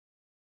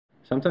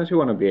Sometimes you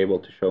want to be able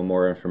to show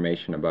more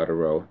information about a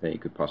row than you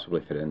could possibly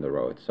fit in the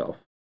row itself.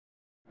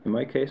 In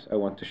my case, I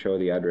want to show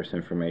the address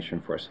information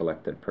for a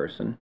selected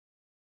person.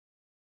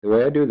 The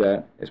way I do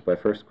that is by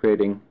first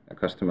creating a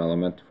custom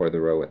element for the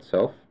row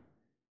itself,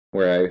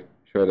 where I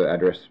show the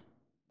address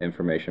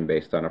information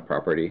based on a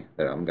property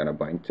that I'm going to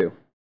bind to.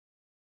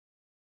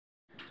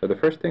 So the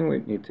first thing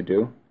we need to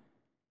do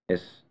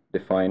is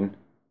define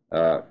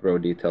a row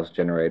details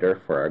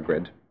generator for our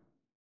grid.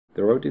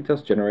 The row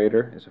details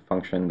generator is a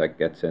function that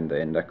gets in the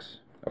index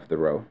of the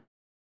row.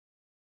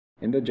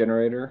 In the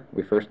generator,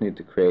 we first need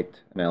to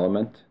create an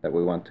element that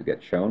we want to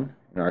get shown,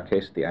 in our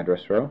case the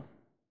address row.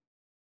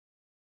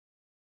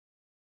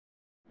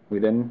 We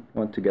then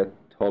want to get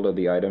hold of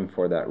the item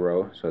for that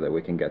row so that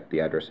we can get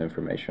the address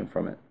information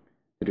from it.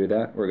 To do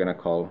that, we're going to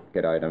call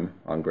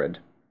getItem_onGrid.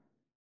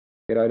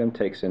 GetItem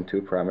takes in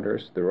two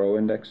parameters, the row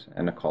index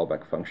and a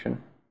callback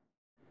function.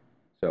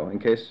 So in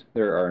case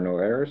there are no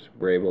errors,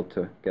 we're able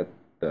to get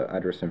the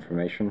address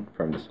information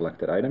from the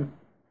selected item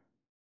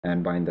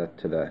and bind that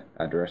to the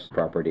address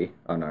property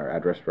on our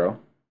address row.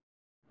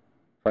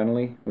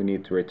 Finally, we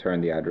need to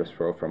return the address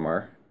row from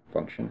our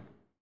function.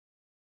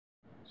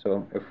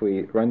 So if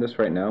we run this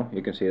right now,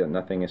 you can see that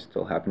nothing is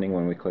still happening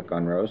when we click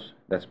on rows.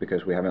 That's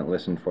because we haven't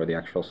listened for the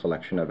actual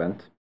selection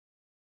event.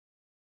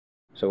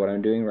 So what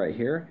I'm doing right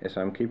here is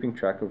I'm keeping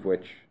track of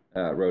which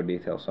row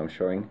details I'm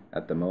showing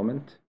at the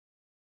moment.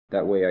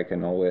 That way I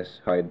can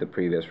always hide the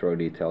previous row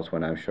details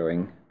when I'm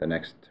showing the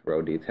next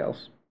row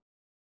details.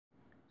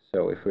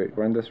 So if we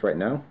run this right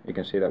now, you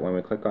can see that when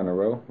we click on a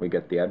row, we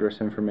get the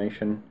address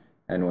information,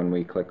 and when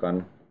we click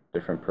on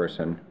different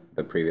person,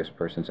 the previous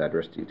person's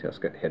address details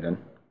get hidden.